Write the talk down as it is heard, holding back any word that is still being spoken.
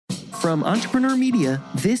From Entrepreneur Media,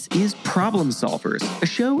 this is Problem Solvers, a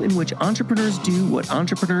show in which entrepreneurs do what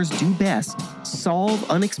entrepreneurs do best: solve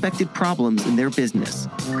unexpected problems in their business.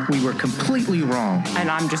 We were completely wrong. And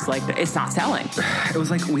I'm just like, it's not selling. It was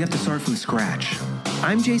like we have to start from scratch.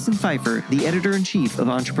 I'm Jason Pfeiffer, the editor-in-chief of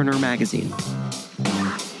Entrepreneur Magazine.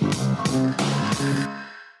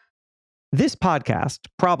 This podcast,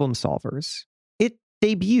 Problem Solvers, it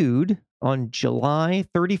debuted on July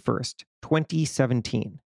 31st,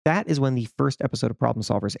 2017. That is when the first episode of Problem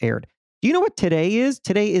Solvers aired. Do you know what today is?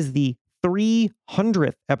 Today is the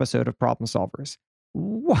 300th episode of Problem Solvers.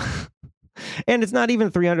 And it's not even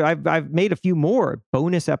 300. I've made a few more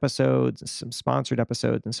bonus episodes, some sponsored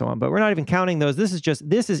episodes, and so on, but we're not even counting those.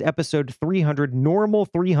 This is episode 300, normal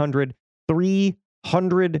 300,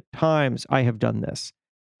 300 times I have done this.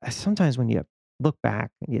 Sometimes when you look back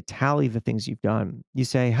and you tally the things you've done, you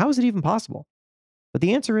say, how is it even possible? But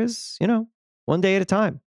the answer is, one day at a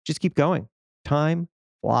time. Just keep going. Time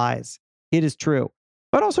flies. It is true,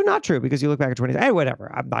 but also not true, because you look back at 20,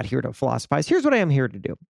 whatever. I'm not here to philosophize. Here's what I am here to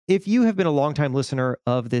do. If you have been a longtime listener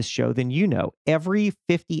of this show, then you know every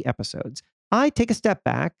 50 episodes, I take a step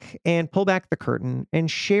back and pull back the curtain and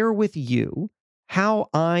share with you how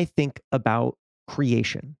I think about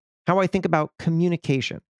creation, how I think about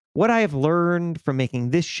communication, what I have learned from making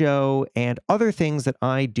this show and other things that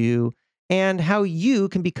I do, and how you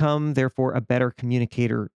can become, therefore, a better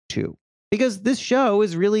communicator too. Because this show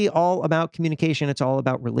is really all about communication. It's all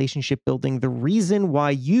about relationship building. The reason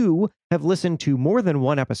why you have listened to more than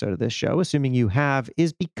one episode of this show, assuming you have,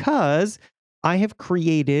 is because I have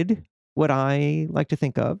created what I like to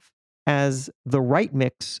think of as the right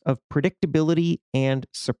mix of predictability and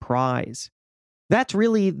surprise. That's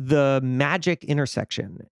really the magic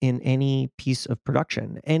intersection in any piece of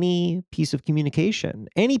production, any piece of communication,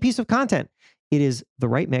 any piece of content. It is the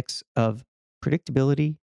right mix of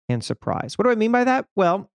predictability and surprise. What do I mean by that?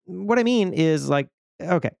 Well, what I mean is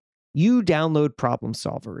you download Problem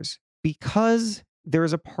Solvers because there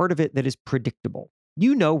is a part of it that is predictable.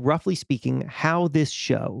 You know, roughly speaking, how this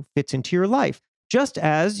show fits into your life. Just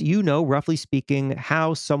as you know, roughly speaking,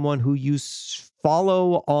 how someone who you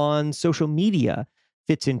follow on social media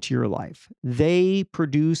fits into your life. They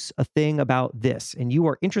produce a thing about this, and you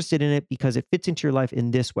are interested in it because it fits into your life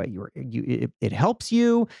in this way. It helps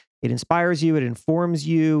you, it inspires you, it informs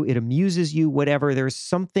you, it amuses you, whatever. There's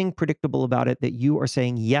something predictable about it that you are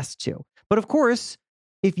saying yes to. But of course,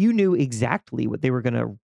 if you knew exactly what they were going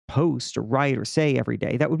to post or write or say every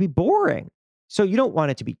day, that would be boring. So you don't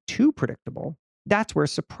want it to be too predictable. That's where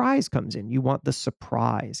surprise comes in. You want the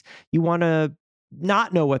surprise. You want to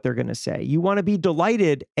not know what they're going to say. You want to be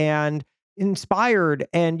delighted and inspired,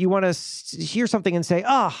 and you want to hear something and say,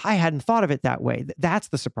 oh, I hadn't thought of it that way. That's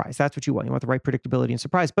the surprise. That's what you want. You want the right predictability and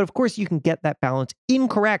surprise. But of course, you can get that balance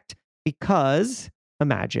incorrect, because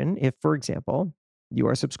imagine if, for example, you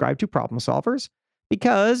are subscribed to Problem Solvers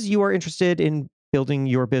because you are interested in building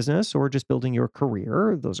your business or just building your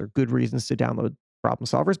career. Those are good reasons to download Problem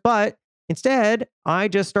Solvers. But instead, I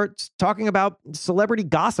just start talking about celebrity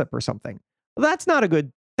gossip or something. Well, that's not a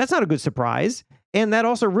good surprise. And that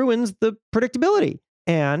also ruins the predictability.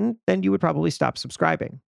 And then you would probably stop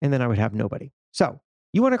subscribing, and then I would have nobody. So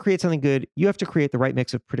you want to create something good, you have to create the right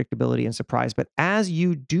mix of predictability and surprise. But as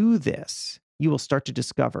you do this, you will start to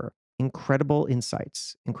discover incredible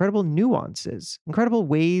insights, incredible nuances, incredible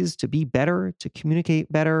ways to be better, to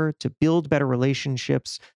communicate better, to build better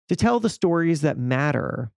relationships, to tell the stories that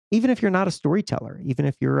matter. Even if you're not a storyteller, even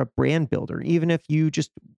if you're a brand builder, even if you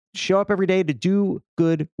just show up every day to do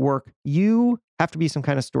good work, you have to be some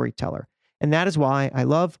kind of storyteller. And that is why I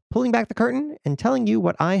love pulling back the curtain and telling you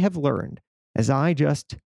what I have learned as I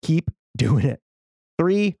just keep doing it.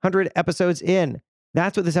 300 episodes in.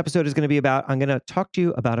 That's what this episode is going to be about. I'm going to talk to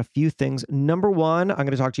you about a few things. Number one, I'm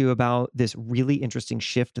going to talk to you about this really interesting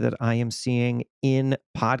shift that I am seeing in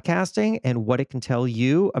podcasting and what it can tell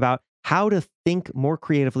you about how to think more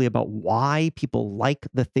creatively about why people like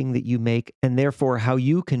the thing that you make, and therefore how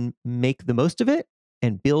you can make the most of it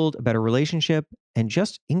and build a better relationship and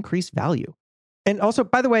just increase value. And also,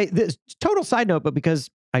 by the way, this total side note, but because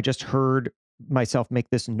I just heard myself make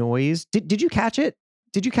this noise, did you catch it?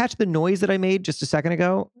 Did you catch the noise that I made just a second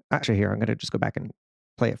ago? Actually, here, I'm going to just go back and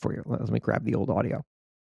play it for you. Let me grab the old audio.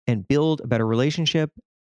 And build a better relationship.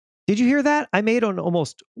 Did you hear that? I made an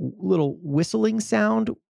almost little whistling sound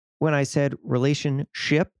when I said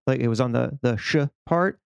relationship, like it was on the sh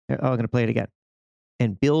part. I'm going to play it again.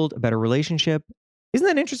 And build a better relationship. Isn't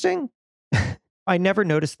that interesting? I never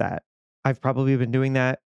noticed that. I've probably been doing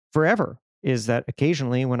that forever, is that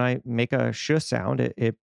occasionally when I make a sh sound,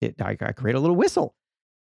 I create a little whistle.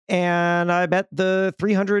 And I bet the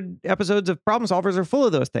 300 episodes of Problem Solvers are full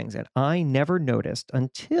of those things. And I never noticed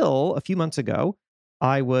until a few months ago.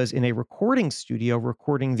 I was in a recording studio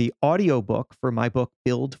recording the audiobook for my book,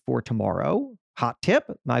 Build for Tomorrow. Hot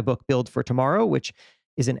tip, my book, Build for Tomorrow, which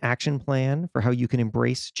is an action plan for how you can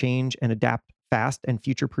embrace change and adapt fast and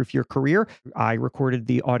future-proof your career. I recorded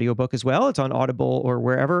the audiobook as well. It's on Audible or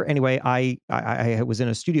wherever. Anyway, I was in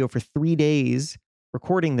a studio for 3 days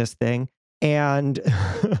recording this thing. And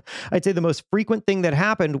I'd say the most frequent thing that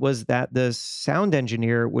happened was that the sound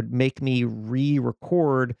engineer would make me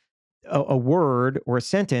re-record a word or a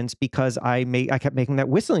sentence because I kept making that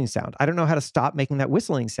whistling sound. I don't know how to stop making that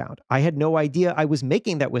whistling sound. I had no idea I was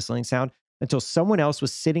making that whistling sound until someone else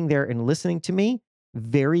was sitting there and listening to me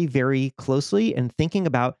very, very closely and thinking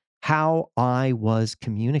about how I was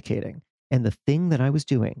communicating and the thing that I was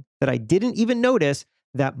doing that I didn't even notice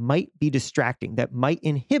that might be distracting, that might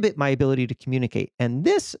inhibit my ability to communicate. And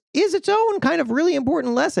this is its own kind of really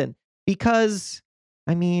important lesson because,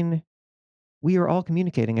 I mean, we are all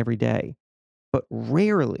communicating every day, but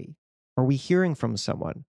rarely are we hearing from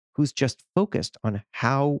someone who's just focused on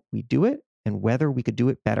how we do it and whether we could do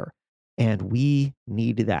it better. And we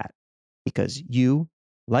need that because you,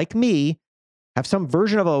 like me, have some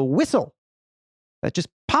version of a whistle that just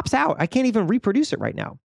pops out. I can't even reproduce it right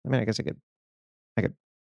now. I mean, I guess I could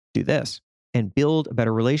do this and build a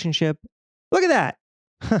better relationship. Look at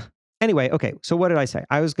that. Anyway, okay. So what did I say?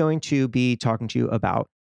 I was going to be talking to you about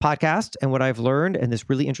podcast and what I've learned and this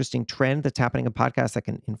really interesting trend that's happening in podcasts that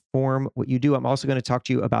can inform what you do. I'm also going to talk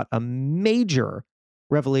to you about a major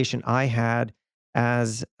revelation I had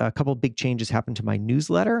as a couple of big changes happened to my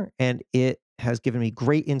newsletter, and it has given me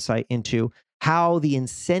great insight into how the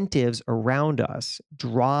incentives around us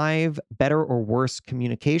drive better or worse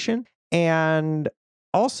communication, and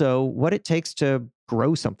also what it takes to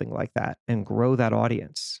grow something like that and grow that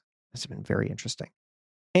audience. This has been very interesting.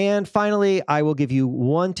 And finally, I will give you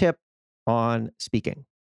one tip on speaking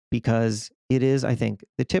because it is, I think,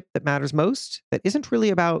 the tip that matters most that isn't really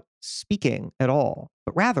about speaking at all,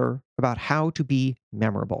 but rather about how to be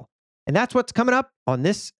memorable. And that's what's coming up on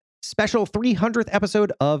this special 300th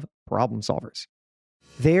episode of Problem Solvers.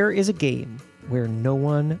 There is a game where no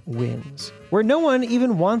one wins, where no one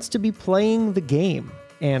even wants to be playing the game.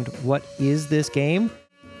 And what is this game?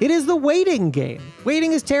 It is the waiting game.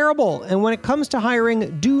 Waiting is terrible. And when it comes to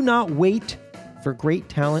hiring, do not wait for great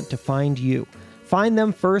talent to find you. Find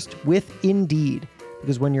them first with Indeed.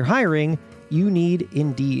 Because when you're hiring, you need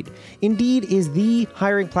Indeed. Indeed is the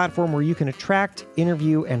hiring platform where you can attract,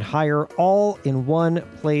 interview, and hire all in one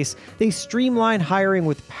place. They streamline hiring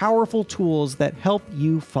with powerful tools that help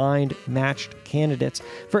you find matched candidates.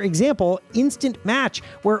 For example, Instant Match,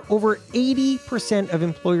 where over 80% of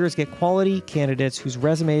employers get quality candidates whose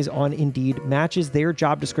resumes on Indeed matches their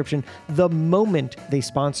job description the moment they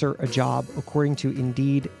sponsor a job, according to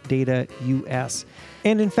Indeed Data US.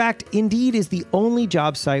 And in fact, Indeed is the only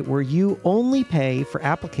job site where you only pay for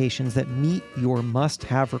applications that meet your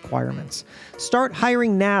must-have requirements. Start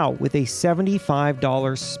hiring now with a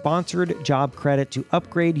 $75 sponsored job credit to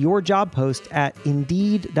upgrade your job post at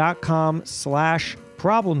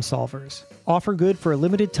Indeed.com/problemsolvers. Offer good for a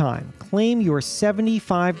limited time. Claim your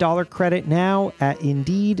 $75 credit now at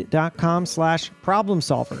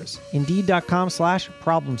Indeed.com/problemsolvers.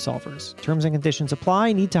 Indeed.com/problemsolvers. Terms and conditions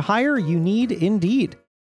apply. Need to hire? You need Indeed.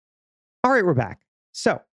 All right, we're back.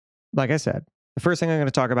 So, like I said, the first thing I'm going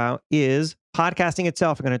to talk about is podcasting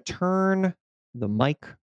itself. I'm going to turn the mic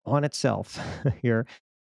on itself here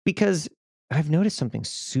because I've noticed something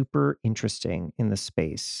super interesting in the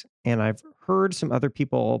space, and I've heard some other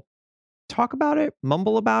people talk about it,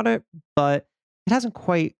 mumble about it, but it hasn't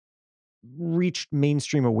quite reached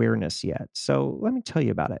mainstream awareness yet. So let me tell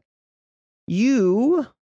you about it. You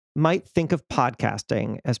might think of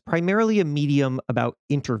podcasting as primarily a medium about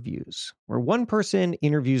interviews, where one person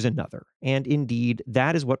interviews another. And indeed,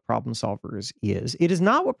 that is what Problem Solvers is. It is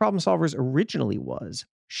not what Problem Solvers originally was.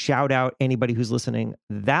 Shout out anybody who's listening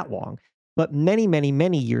that long. But many, many,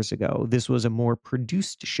 many years ago, this was a more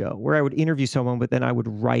produced show where I would interview someone, but then I would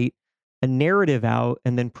write a narrative out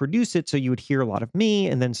and then produce it so you would hear a lot of me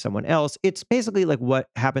and then someone else. It's basically like what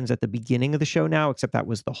happens at the beginning of the show now, except that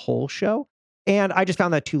was the whole show. And I just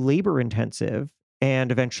found that too labor intensive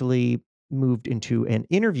and eventually moved into an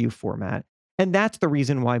interview format. And that's the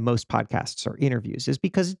reason why most podcasts are interviews, is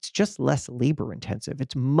because it's just less labor intensive.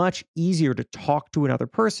 It's much easier to talk to another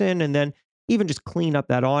person and then even just clean up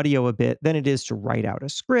that audio a bit than it is to write out a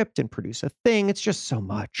script and produce a thing. It's just so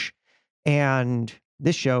much. And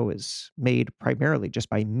this show is made primarily just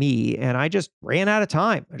by me, and I just ran out of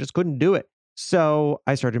time. I just couldn't do it. So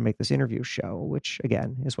I started to make this interview show, which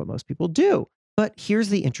again is what most people do. But here's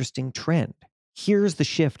the interesting trend. Here's the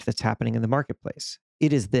shift that's happening in the marketplace.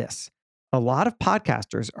 It is this. A lot of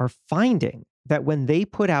podcasters are finding that when they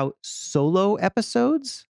put out solo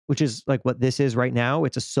episodes, which is like what this is right now,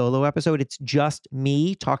 it's a solo episode. It's just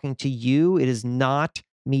me talking to you. It is not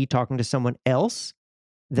me talking to someone else,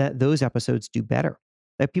 that those episodes do better,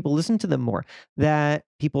 that people listen to them more, that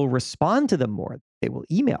people respond to them more. They will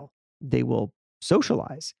email, they will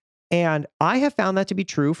socialize. And I have found that to be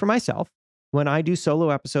true for myself when I do solo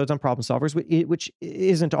episodes on Problem Solvers, which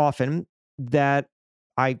isn't often, that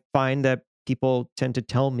I find that people tend to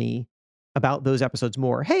tell me about those episodes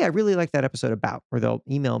more. Hey, I really like that episode about, or they'll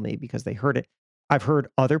email me because they heard it. I've heard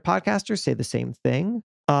other podcasters say the same thing.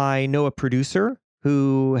 I know a producer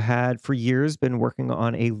who had for years been working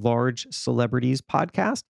on a large celebrities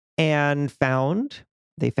podcast and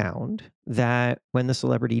they found that when the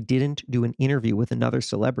celebrity didn't do an interview with another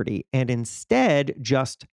celebrity and instead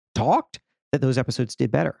just talked, that those episodes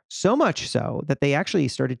did better. So much so that they actually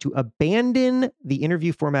started to abandon the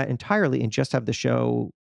interview format entirely and just have the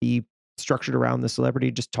show be structured around the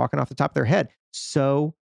celebrity just talking off the top of their head.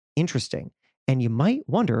 So interesting. And you might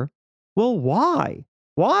wonder, well, why?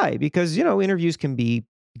 Why? Because, interviews can be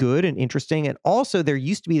good and interesting. And also there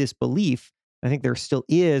used to be this belief, I think there still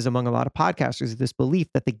is among a lot of podcasters, this belief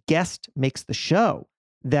that the guest makes the show,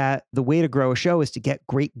 that the way to grow a show is to get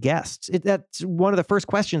great guests. That's one of the first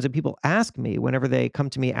questions that people ask me whenever they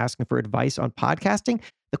come to me asking for advice on podcasting.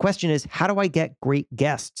 The question is, how do I get great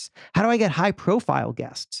guests? How do I get high profile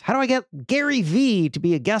guests? How do I get Gary Vee to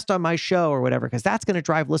be a guest on my show or whatever? Because that's going to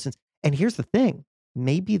drive listens. And here's the thing.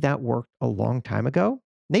 Maybe that worked a long time ago.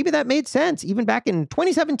 Maybe that made sense even back in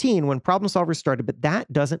 2017 when Problem Solvers started, but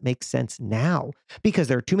that doesn't make sense now because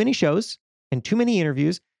there are too many shows and too many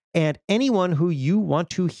interviews. And anyone who you want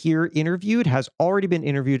to hear interviewed has already been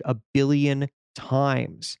interviewed a billion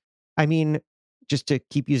times. I mean, just to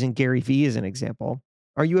keep using Gary Vee as an example,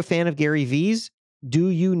 are you a fan of Gary Vee's? Do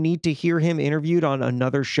you need to hear him interviewed on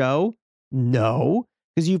another show? No,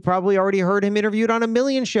 because you've probably already heard him interviewed on a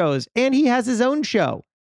million shows and he has his own show.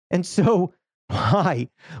 And so why?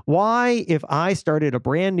 Why, if I started a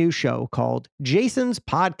brand new show called Jason's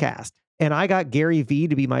Podcast, and I got Gary Vee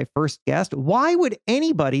to be my first guest, why would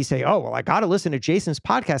anybody say, oh, well, I got to listen to Jason's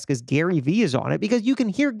podcast because Gary Vee is on it? Because you can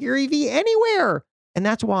hear Gary Vee anywhere. And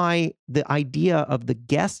that's why the idea of the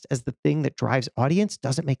guest as the thing that drives audience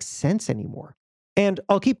doesn't make sense anymore. And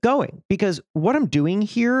I'll keep going because what I'm doing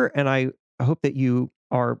here, and I hope that you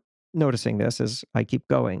are noticing this as I keep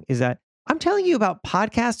going, is that I'm telling you about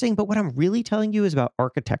podcasting, but what I'm really telling you is about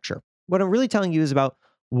architecture. What I'm really telling you is about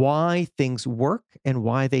why things work and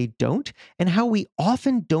why they don't, and how we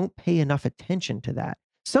often don't pay enough attention to that.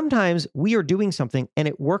 Sometimes we are doing something and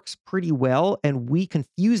it works pretty well, and we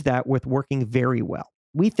confuse that with working very well.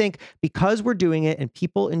 We think because we're doing it and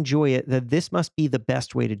people enjoy it, that this must be the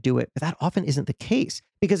best way to do it. But that often isn't the case,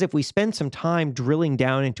 because if we spend some time drilling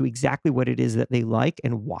down into exactly what it is that they like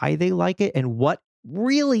and why they like it and what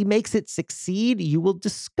really makes it succeed, you will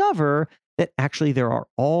discover that actually there are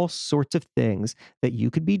all sorts of things that you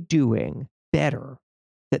could be doing better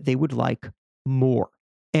that they would like more.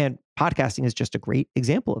 And podcasting is just a great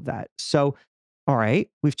example of that. So, all right,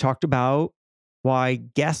 we've talked about why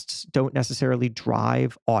guests don't necessarily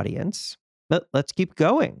drive audience, but let's keep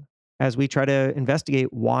going as we try to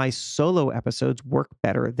investigate why solo episodes work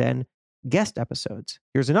better than guest episodes.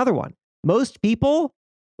 Here's another one. Most people,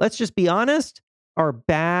 let's just be honest, are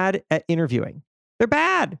bad at interviewing. They're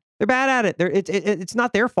bad. They're bad at it. It's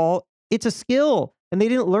not their fault. It's a skill. And they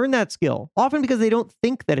didn't learn that skill, often because they don't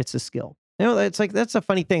think that it's a skill. It's like, that's a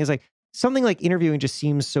funny thing. It's like something like interviewing just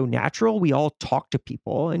seems so natural. We all talk to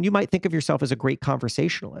people, and you might think of yourself as a great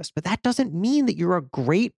conversationalist, but that doesn't mean that you're a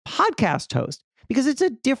great podcast host, because it's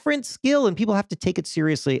a different skill and people have to take it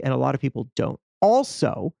seriously. And a lot of people don't.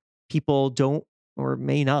 Also, people don't or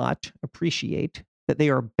may not appreciate that they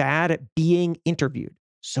are bad at being interviewed.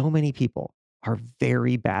 So many people are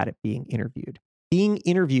very bad at being interviewed. Being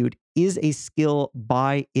interviewed is a skill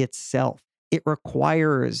by itself. It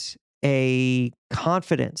requires a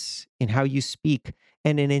confidence in how you speak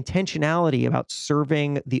and an intentionality about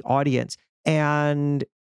serving the audience and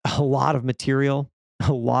a lot of material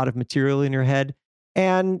in your head.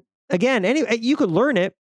 And again, anyway, you could learn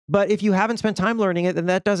it, but if you haven't spent time learning it, then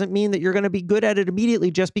that doesn't mean that you're going to be good at it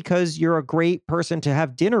immediately just because you're a great person to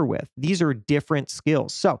have dinner with. These are different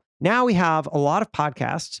skills. So now we have a lot of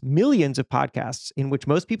podcasts, millions of podcasts in which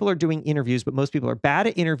most people are doing interviews, but most people are bad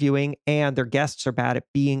at interviewing and their guests are bad at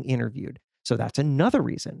being interviewed. So that's another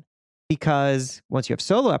reason. because once you have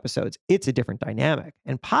solo episodes, it's a different dynamic.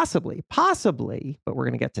 And possibly, but we're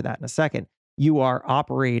going to get to that in a second, you are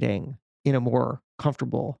operating in a more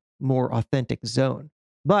comfortable, more authentic zone.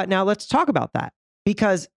 But now let's talk about that,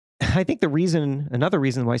 because I think another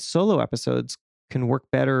reason why solo episodes can work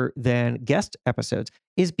better than guest episodes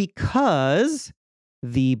is because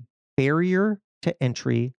the barrier to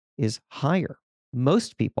entry is higher.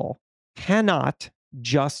 Most people cannot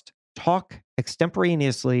just talk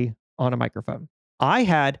extemporaneously on a microphone. I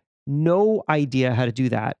had no idea how to do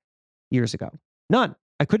that years ago. None.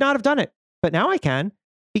 I could not have done it, but now I can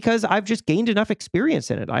because I've just gained enough experience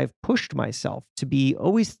in it. I've pushed myself to be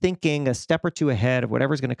always thinking a step or two ahead of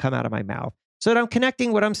whatever's going to come out of my mouth, so that I'm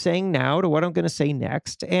connecting what I'm saying now to what I'm going to say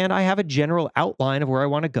next. And I have a general outline of where I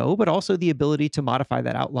want to go, but also the ability to modify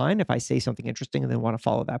that outline if I say something interesting and then want to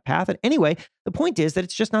follow that path. And anyway, the point is that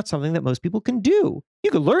it's just not something that most people can do. You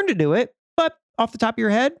can learn to do it, but off the top of your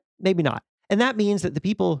head, maybe not. And that means that the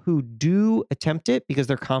people who do attempt it because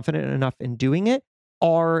they're confident enough in doing it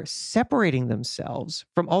are separating themselves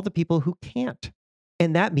from all the people who can't.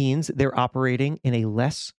 And that means they're operating in a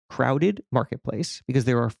less crowded marketplace because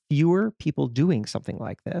there are fewer people doing something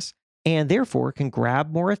like this, and therefore can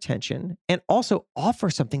grab more attention and also offer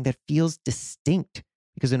something that feels distinct.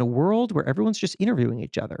 Because in a world where everyone's just interviewing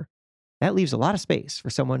each other, that leaves a lot of space for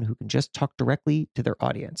someone who can just talk directly to their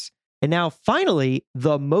audience. And now, finally,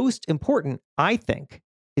 the most important, I think,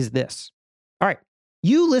 is this. All right.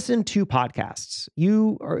 You listen to podcasts.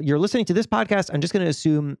 You're listening to this podcast. I'm just going to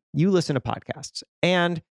assume you listen to podcasts,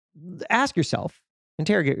 and ask yourself,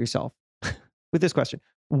 interrogate yourself with this question.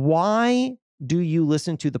 Why do you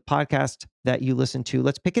listen to the podcast that you listen to?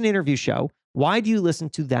 Let's pick an interview show. Why do you listen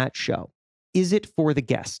to that show? Is it for the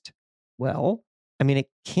guest? Well, I mean, it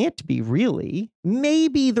can't be really.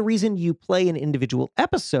 Maybe the reason you play an individual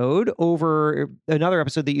episode over another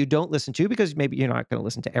episode that you don't listen to, because maybe you're not going to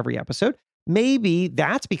listen to every episode. Maybe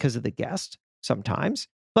that's because of the guest sometimes,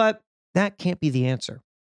 but that can't be the answer.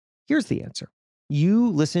 Here's the answer. You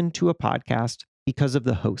listen to a podcast because of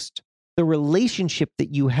the host. The relationship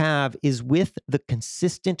that you have is with the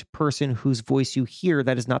consistent person whose voice you hear.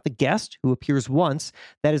 That is not the guest who appears once.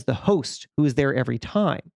 That is the host who is there every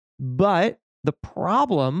time. But the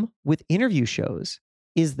problem with interview shows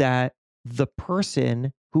is that the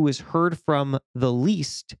person who is heard from the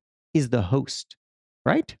least is the host,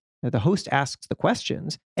 right? The host asks the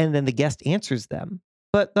questions and then the guest answers them,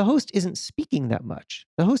 but the host isn't speaking that much.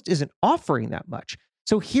 The host isn't offering that much.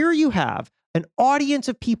 So here you have an audience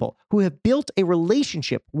of people who have built a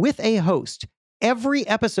relationship with a host. Every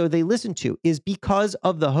episode they listen to is because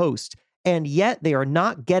of the host, and yet they are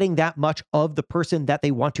not getting that much of the person that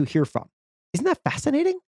they want to hear from. Isn't that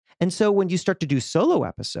fascinating? And so when you start to do solo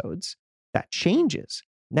episodes, that changes.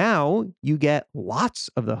 Now you get lots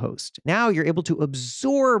of the host. Now you're able to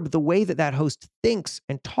absorb the way that that host thinks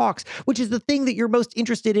and talks, which is the thing that you're most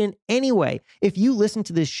interested in anyway. If you listen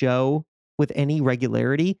to this show with any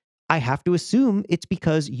regularity, I have to assume it's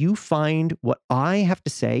because you find what I have to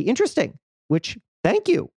say interesting, which, thank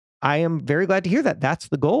you. I am very glad to hear that. That's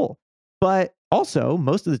the goal. But also,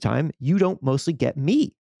 most of the time, you don't mostly get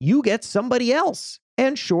me. You get somebody else.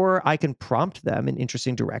 And sure, I can prompt them in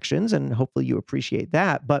interesting directions, and hopefully you appreciate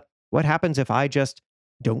that. But what happens if I just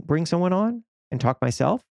don't bring someone on and talk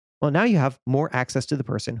myself? Well, now you have more access to the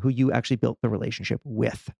person who you actually built the relationship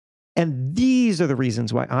with. And these are the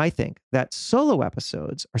reasons why I think that solo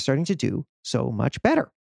episodes are starting to do so much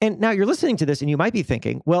better. And now you're listening to this and you might be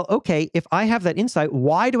thinking, well, okay, if I have that insight,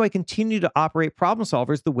 why do I continue to operate problem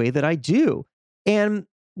solvers the way that I do? And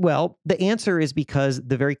well, the answer is because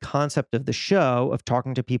the very concept of the show, of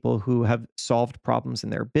talking to people who have solved problems in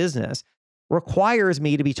their business, requires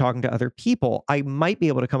me to be talking to other people. I might be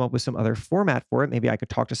able to come up with some other format for it. Maybe I could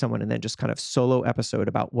talk to someone and then just kind of solo episode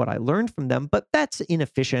about what I learned from them, but that's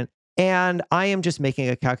inefficient. And I am just making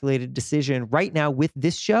a calculated decision right now with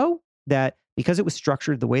this show that because it was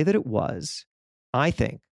structured the way that it was, I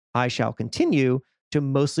think I shall continue to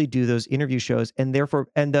mostly do those interview shows. And therefore,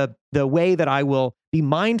 and the way that I will be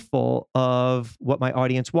mindful of what my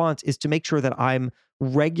audience wants is to make sure that I'm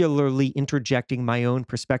regularly interjecting my own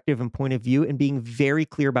perspective and point of view and being very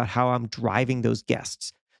clear about how I'm driving those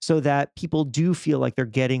guests so that people do feel like they're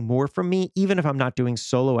getting more from me, even if I'm not doing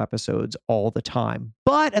solo episodes all the time.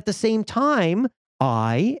 But at the same time,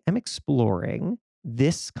 I am exploring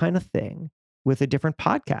this kind of thing with a different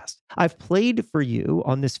podcast. I've played for you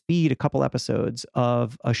on this feed a couple episodes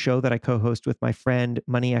of a show that I co-host with my friend,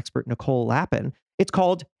 money expert Nicole Lappin. It's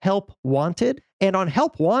called Help Wanted. And on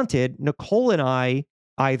Help Wanted, Nicole and I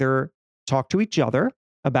either talk to each other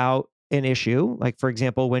about an issue. Like, for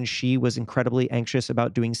example, when she was incredibly anxious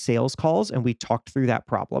about doing sales calls, and we talked through that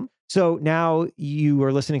problem. So now you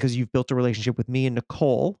are listening because you've built a relationship with me and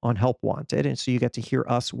Nicole on Help Wanted. And so you get to hear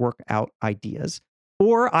us work out ideas.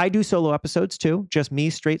 Or I do solo episodes too, just me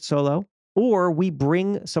straight solo. Or we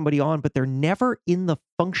bring somebody on, but they're never in the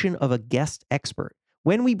function of a guest expert.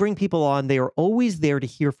 When we bring people on, they are always there to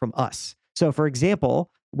hear from us. So for example,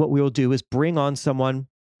 what we will do is bring on someone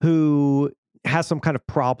who has some kind of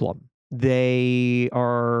problem. They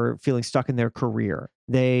are feeling stuck in their career.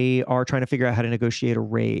 They are trying to figure out how to negotiate a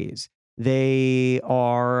raise. They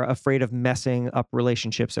are afraid of messing up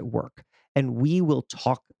relationships at work. And we will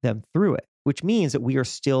talk them through it, which means that we are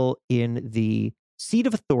still in the seat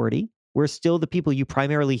of authority. We're still the people you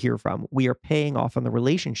primarily hear from. We are paying off on the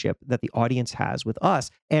relationship that the audience has with us.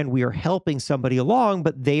 And we are helping somebody along,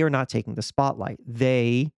 but they are not taking the spotlight.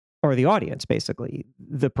 They are the audience, basically.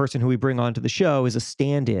 The person who we bring onto the show is a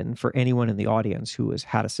stand-in for anyone in the audience who has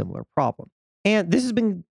had a similar problem. And this has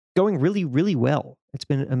been going really, really well. It's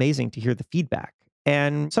been amazing to hear the feedback.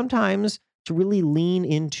 And sometimes to really lean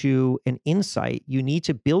into an insight, you need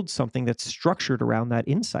to build something that's structured around that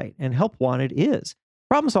insight. And Help Wanted is.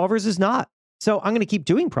 Problem Solvers is not. So I'm going to keep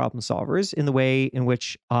doing Problem Solvers in the way in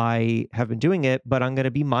which I have been doing it, but I'm going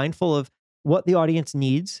to be mindful of what the audience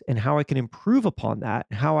needs and how I can improve upon that,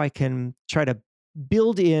 and how I can try to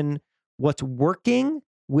build in what's working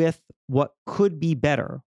with what could be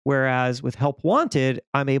better. Whereas with Help Wanted,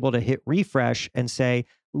 I'm able to hit refresh and say,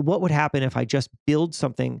 what would happen if I just build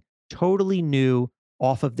something totally new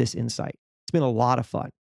off of this insight? It's been a lot of fun.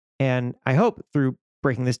 And I hope through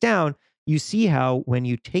breaking this down, you see how when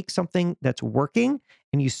you take something that's working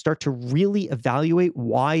and you start to really evaluate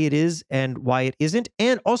why it is and why it isn't,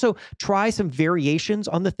 and also try some variations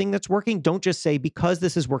on the thing that's working. Don't just say, because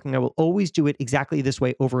this is working, I will always do it exactly this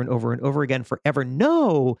way over and over and over again forever.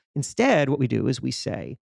 No, instead, what we do is we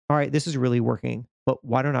say, all right, this is really working, but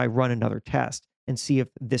why don't I run another test and see if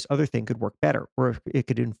this other thing could work better, or if it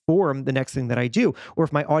could inform the next thing that I do, or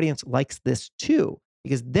if my audience likes this too.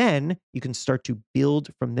 Because then you can start to build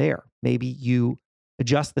from there. Maybe you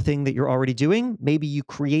adjust the thing that you're already doing. Maybe you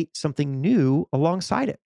create something new alongside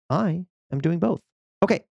it. I am doing both.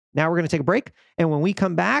 Okay, now we're going to take a break. And when we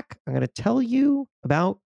come back, I'm going to tell you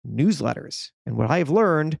about newsletters and what I have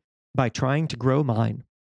learned by trying to grow mine.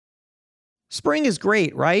 Spring is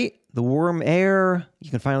great, right? The warm air, you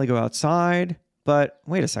can finally go outside. But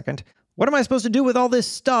wait a second. What am I supposed to do with all this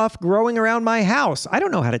stuff growing around my house? I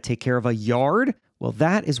don't know how to take care of a yard. Well,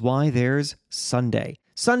 that is why there's Sunday.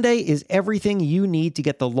 Sunday is everything you need to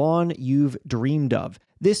get the lawn you've dreamed of.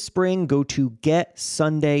 This spring, go to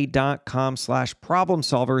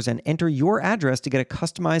getsunday.com/problemsolvers and enter your address to get a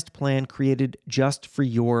customized plan created just for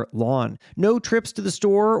your lawn. No trips to the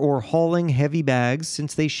store or hauling heavy bags,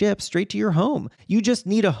 since they ship straight to your home. You just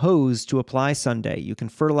need a hose to apply Sunday. You can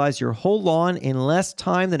fertilize your whole lawn in less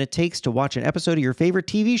time than it takes to watch an episode of your favorite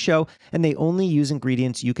TV show, and they only use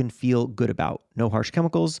ingredients you can feel good about. No harsh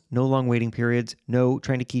chemicals, no long waiting periods, no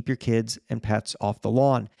trying to keep your kids and pets off the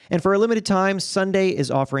lawn. And for a limited time, Sunday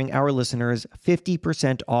is offering our listeners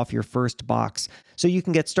 50% off your first box. So you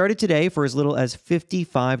can get started today for as little as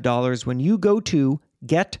 $55 when you go to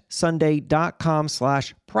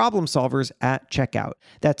getsunday.com/problemsolvers at checkout.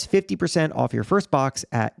 That's 50% off your first box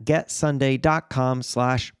at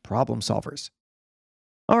getsunday.com/problemsolvers.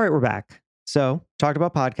 All right, we're back. So talked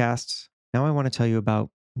about podcasts. Now I want to tell you about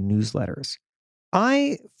newsletters.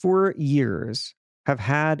 I, for years, have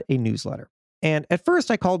had a newsletter. And at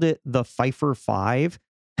first I called it the Pfeiffer 5.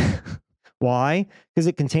 Why? Because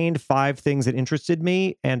it contained 5 things that interested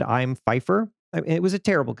me, and I'm Pfeiffer. It was a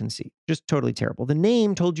terrible conceit, just totally terrible. The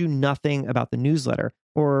name told you nothing about the newsletter,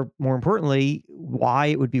 or more importantly, why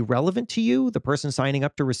it would be relevant to you, the person signing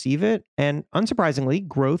up to receive it. And unsurprisingly,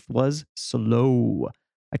 growth was slow.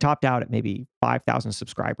 I topped out at maybe 5,000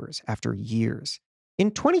 subscribers after years. In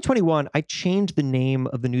 2021, I changed the name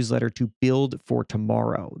of the newsletter to Build for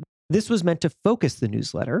Tomorrow. This was meant to focus the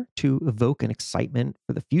newsletter, to evoke an excitement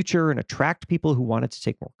for the future and attract people who wanted to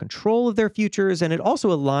take more control of their futures. And it also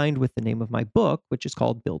aligned with the name of my book, which is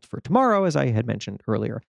called Build for Tomorrow, as I had mentioned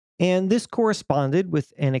earlier. And this corresponded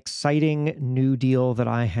with an exciting new deal that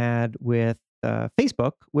I had with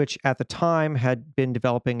Facebook, which at the time had been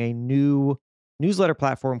developing a new newsletter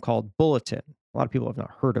platform called Bulletin. A lot of people have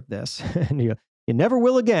not heard of this. And you never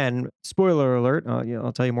will again. Spoiler alert.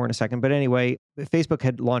 I'll tell you more in a second. But anyway, Facebook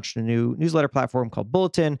had launched a new newsletter platform called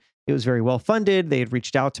Bulletin. It was very well funded. They had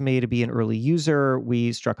reached out to me to be an early user.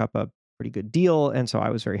 We struck up a pretty good deal. And so I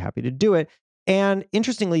was very happy to do it. And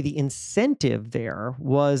interestingly, the incentive there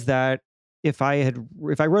was that if I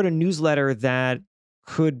wrote a newsletter that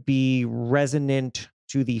could be resonant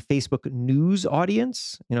to the Facebook news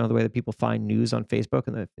audience, the way that people find news on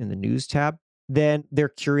Facebook in the news tab, then their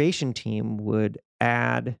curation team would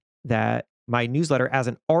add that my newsletter as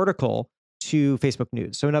an article to Facebook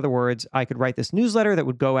News. So in other words, I could write this newsletter that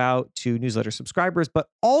would go out to newsletter subscribers, but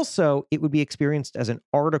also it would be experienced as an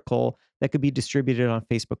article that could be distributed on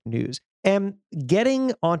Facebook News. And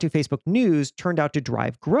getting onto Facebook News turned out to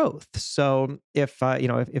drive growth. So if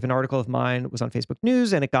an article of mine was on Facebook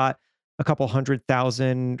News and it got a couple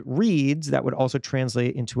 100,000 reads, that would also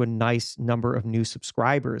translate into a nice number of new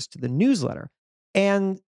subscribers to the newsletter.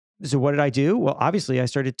 And so what did I do? Well, obviously, I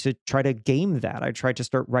started to try to game that. I tried to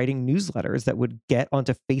start writing newsletters that would get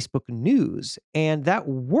onto Facebook News, and that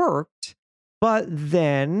worked. But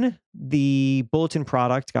then the bulletin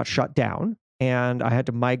product got shut down, and I had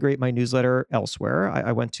to migrate my newsletter elsewhere.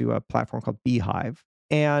 I went to a platform called Beehive,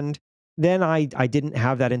 and then I didn't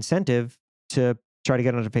have that incentive to try to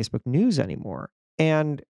get onto Facebook News anymore.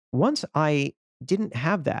 And once I didn't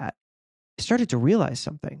have that, I started to realize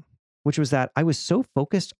something, which was that I was so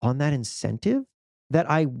focused on that incentive that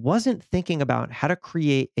I wasn't thinking about how to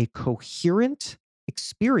create a coherent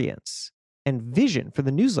experience and vision for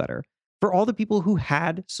the newsletter for all the people who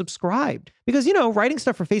had subscribed. Because, writing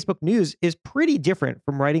stuff for Facebook News is pretty different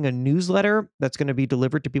from writing a newsletter that's going to be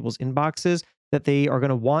delivered to people's inboxes, that they are going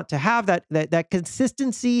to want to have that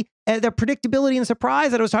consistency, and the predictability and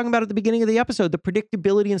surprise that I was talking about at the beginning of the episode. The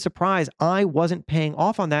predictability and surprise, I wasn't paying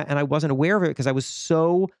off on that, and I wasn't aware of it because I was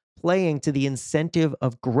so playing to the incentive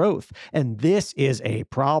of growth. And this is a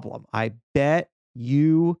problem. I bet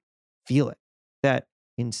you feel it, that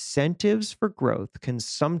incentives for growth can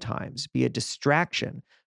sometimes be a distraction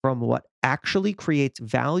from what actually creates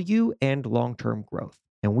value and long-term growth.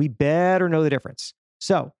 And we better know the difference.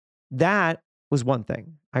 So that was one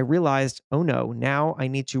thing. I realized, oh no, now I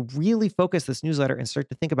need to really focus this newsletter and start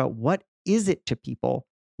to think about what is it to people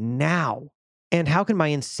now? And how can my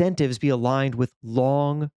incentives be aligned with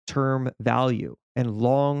long-term value and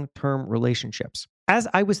long-term relationships? As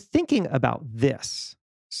I was thinking about this,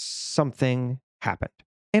 something happened.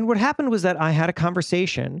 And what happened was that I had a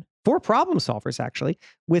conversation, for problem solvers actually,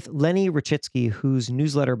 with Lenny Rachitsky, whose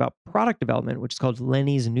newsletter about product development, which is called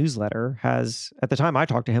Lenny's Newsletter, has, at the time I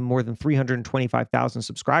talked to him, more than 325,000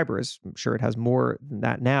 subscribers. I'm sure it has more than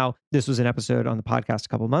that now. This was an episode on the podcast a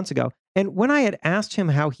couple of months ago. And when I had asked him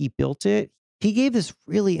how he built it, he gave this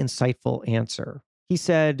really insightful answer. He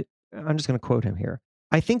said, I'm just going to quote him here,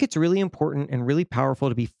 "I think it's really important and really powerful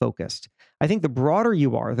to be focused. I think the broader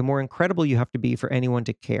you are, the more incredible you have to be for anyone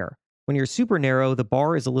to care. When you're super narrow, the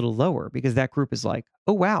bar is a little lower because that group is like,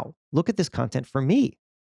 oh, wow, look at this content for me."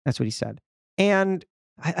 That's what he said. And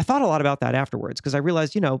I thought a lot about that afterwards because I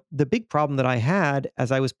realized, the big problem that I had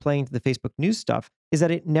as I was playing to the Facebook News stuff is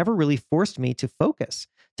that it never really forced me to focus,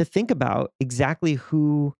 to think about exactly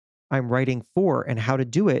who I'm writing for and how to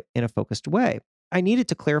do it in a focused way. I needed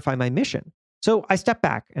to clarify my mission. So I stepped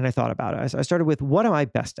back and I thought about it. I started with, what am I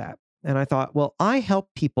best at? And I thought, well, I help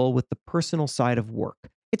people with the personal side of work.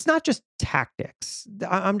 It's not just tactics.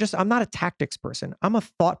 I'm not a tactics person. I'm a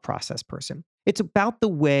thought process person. It's about the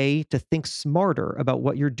way to think smarter about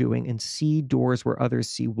what you're doing and see doors where others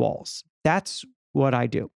see walls. That's what I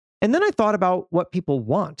do. And then I thought about what people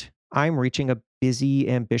want. I'm reaching a busy,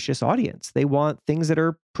 ambitious audience. They want things that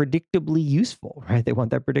are predictably useful, right? They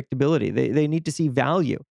want that predictability. They need to see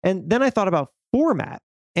value. And then I thought about format.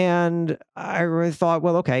 And I really thought,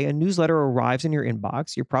 well, okay, a newsletter arrives in your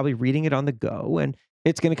inbox. You're probably reading it on the go, and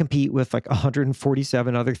it's going to compete with like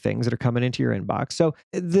 147 other things that are coming into your inbox. So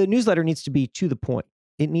the newsletter needs to be to the point.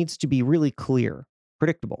 It needs to be really clear,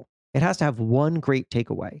 predictable. It has to have one great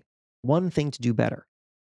takeaway, one thing to do better.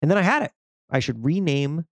 And then I had it. I should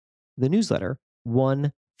rename the newsletter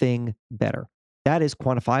One Thing Better. That is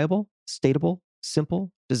quantifiable, statable,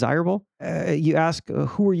 simple, desirable. You ask,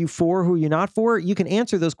 who are you for? Who are you not for? You can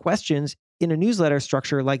answer those questions in a newsletter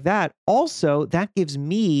structure like that. Also, that gives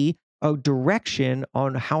me a direction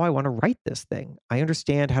on how I want to write this thing. I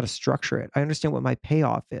understand how to structure it. I understand what my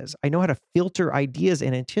payoff is. I know how to filter ideas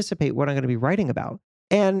and anticipate what I'm going to be writing about.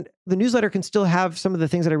 And the newsletter can still have some of the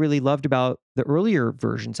things that I really loved about the earlier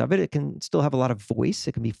versions of it. It can still have a lot of voice.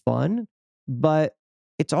 It can be fun, but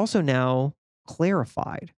it's also now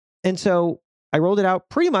clarified. And so I rolled it out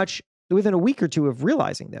pretty much within a week or two of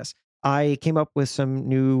realizing this. I came up with some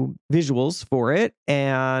new visuals for it,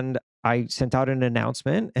 and I sent out an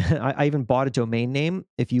announcement. I even bought a domain name.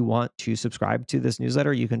 If you want to subscribe to this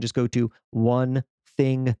newsletter, you can just go to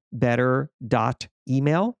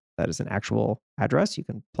onethingbetter.email. That is an actual address. You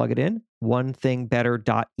can plug it in,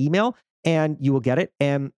 onethingbetter.email, and you will get it.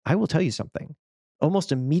 And I will tell you something.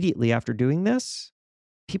 Almost immediately after doing this,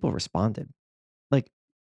 people responded. Like,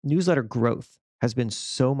 newsletter growth has been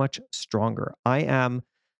so much stronger. I am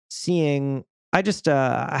seeing,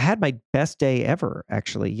 I had my best day ever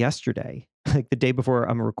actually yesterday, like the day before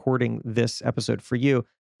I'm recording this episode for you,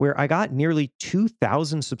 where I got nearly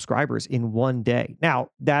 2,000 subscribers in one day. Now,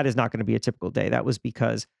 that is not going to be a typical day. That was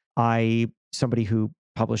because somebody who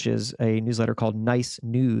publishes a newsletter called Nice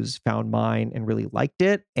News found mine and really liked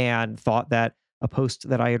it and thought that a post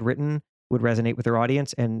that I had written would resonate with their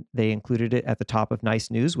audience, and they included it at the top of Nice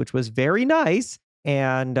News, which was very nice.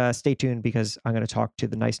 And stay tuned because I'm going to talk to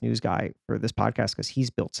the Nice News guy for this podcast because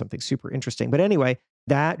he's built something super interesting. But anyway,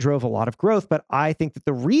 that drove a lot of growth. But I think that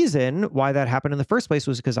the reason why that happened in the first place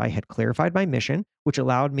was because I had clarified my mission, which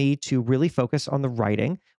allowed me to really focus on the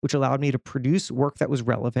writing, which allowed me to produce work that was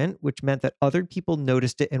relevant, which meant that other people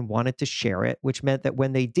noticed it and wanted to share it, which meant that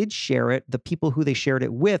when they did share it, the people who they shared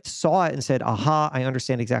it with saw it and said, aha, I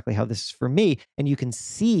understand exactly how this is for me. And you can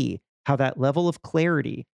see how that level of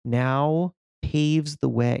clarity now paves the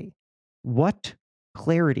way. What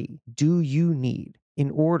clarity do you need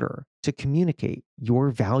in order to communicate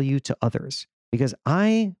your value to others? Because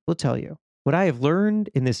I will tell you, what I have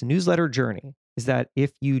learned in this newsletter journey is that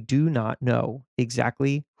if you do not know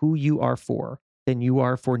exactly who you are for, then you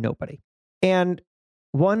are for nobody. And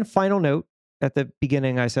one final note, at the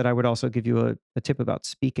beginning, I said I would also give you a tip about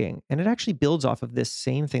speaking. And it actually builds off of this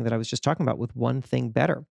same thing that I was just talking about with One Thing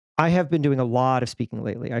Better. I have been doing a lot of speaking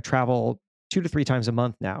lately. I travel 2 to 3 times a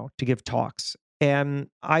month now to give talks. And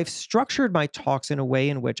I've structured my talks in a way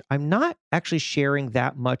in which I'm not actually sharing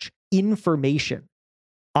that much information.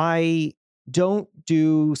 I don't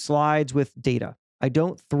do slides with data. I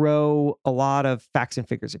don't throw a lot of facts and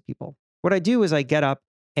figures at people. What I do is I get up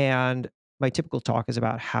and my typical talk is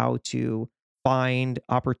about how to find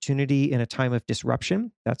opportunity in a time of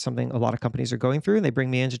disruption. That's something a lot of companies are going through. And they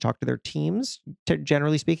bring me in to talk to their teams,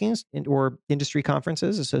 generally speaking, or industry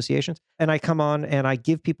conferences, associations. And I come on and I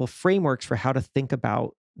give people frameworks for how to think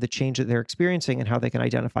about the change that they're experiencing and how they can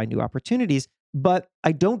identify new opportunities. But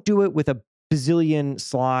I don't do it with a bazillion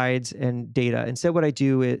slides and data. Instead, what I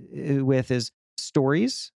do it with is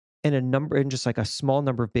stories and just like a small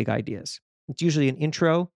number of big ideas. It's usually an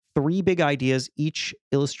intro, 3 big ideas, each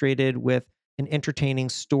illustrated with an entertaining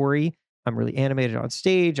story. I'm really animated on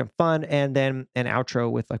stage. I'm fun. And then an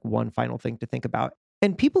outro with like one final thing to think about.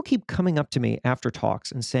 And people keep coming up to me after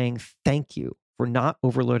talks and saying, thank you for not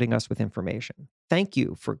overloading us with information. Thank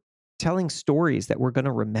you for telling stories that we're going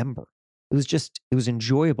to remember. It was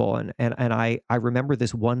enjoyable. And I remember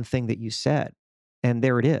this one thing that you said. And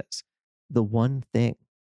there it is. The one thing.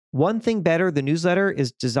 One Thing Better, the newsletter,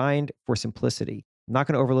 is designed for simplicity. I'm not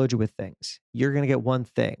going to overload you with things. You're going to get one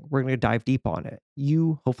thing. We're going to dive deep on it.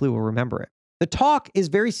 You hopefully will remember it. The talk is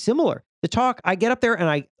very similar. The talk, I get up there and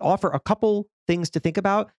I offer a couple things to think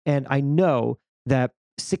about. And I know that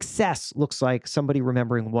success looks like somebody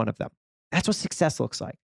remembering one of them. That's what success looks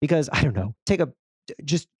like. Because I don't know,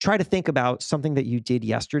 just try to think about something that you did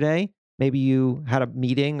yesterday. Maybe you had a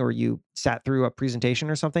meeting or you sat through a presentation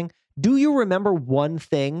or something. Do you remember one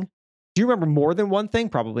thing? Do you remember more than one thing?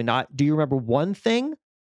 Probably not. Do you remember one thing?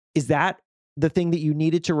 Is that the thing that you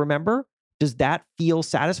needed to remember? Does that feel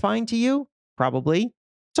satisfying to you? Probably.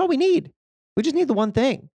 That's all we need. We just need the one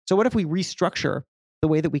thing. So what if we restructure the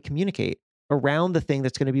way that we communicate around the thing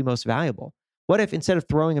that's going to be most valuable? What if instead of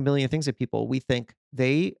throwing a million things at people, we think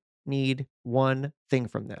they need one thing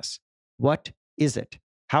from this? What is it?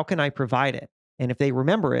 How can I provide it? And if they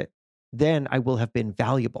remember it, then I will have been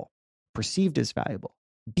valuable, perceived as valuable.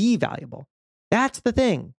 Be valuable. That's the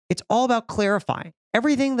thing. It's all about clarifying.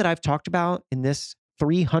 Everything that I've talked about in this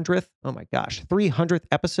 300th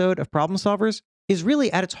episode of Problem Solvers is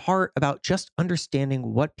really at its heart about just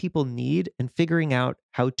understanding what people need and figuring out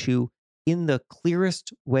how to, in the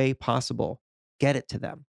clearest way possible, get it to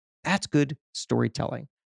them. That's good storytelling.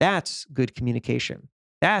 That's good communication.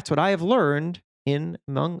 That's what I have learned in,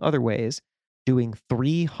 among other ways, doing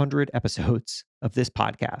 300 episodes of this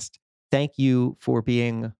podcast. Thank you for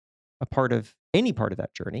being a part of any part of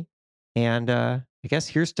that journey. And I guess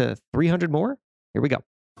here's to 300 more. Here we go.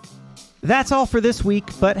 That's all for this week,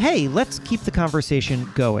 but hey, let's keep the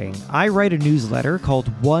conversation going. I write a newsletter called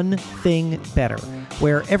One Thing Better,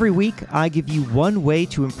 where every week I give you one way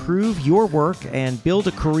to improve your work and build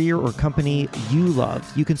a career or company you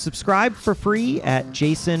love. You can subscribe for free at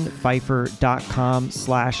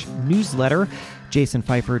jasonfeifer.com/newsletter.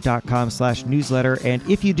 jasonfeifer.com/newsletter.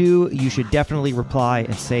 And if you do, you should definitely reply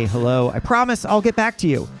and say hello. I promise I'll get back to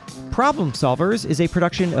you. Problem Solvers is a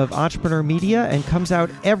production of Entrepreneur Media and comes out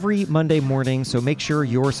every Monday morning, so make sure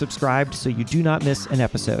you're subscribed so you do not miss an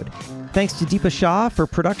episode. Thanks to Deepa Shah for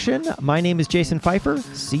production. My name is Jason Pfeiffer.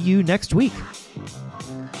 See you next week.